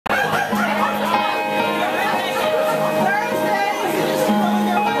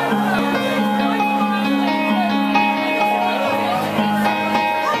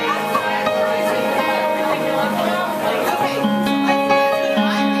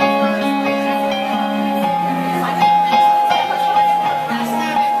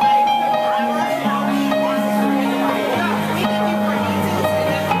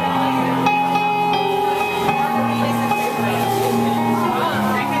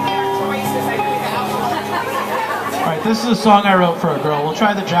This is a song I wrote for a girl. We'll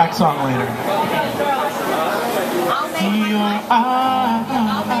try the Jack song later.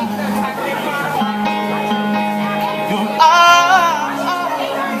 Your eyes,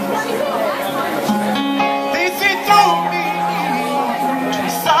 they see through me to the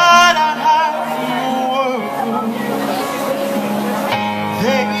side I have the world.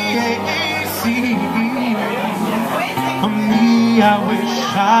 They see me, I wish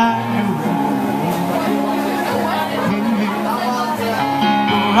I knew.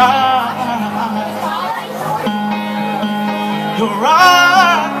 Your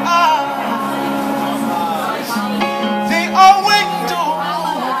eyes, they are windows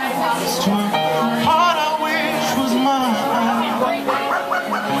to a heart I wish was mine.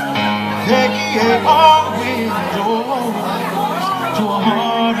 They are windows to a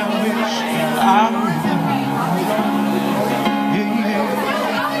heart I wish I would.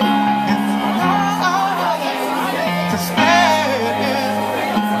 And to stand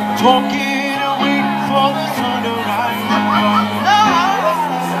talking and wait for the sun to rise.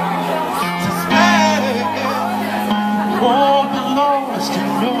 All the lost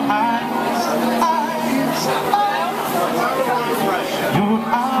in your eyes, your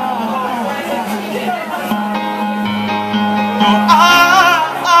eyes,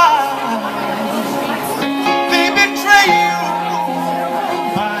 they betray you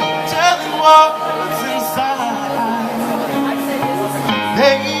by telling what's inside.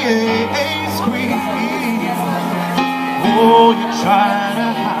 They scream, oh, you try to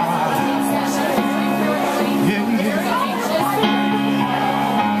hide.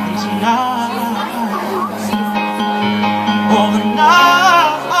 All the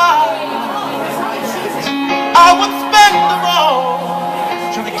nights I would spend them all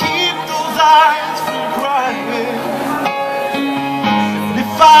trying to keep those eyes from crying. And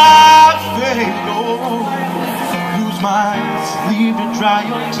if I fail, use my sleeve to dry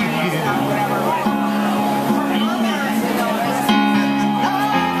your tears.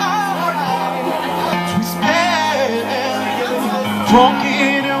 We spend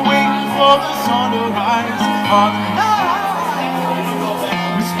talking and waiting for the sun to rise. On the night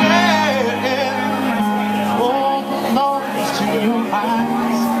we spend, all lost in your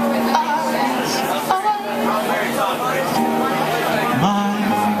eyes, my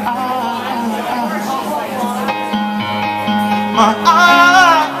eyes, my eyes.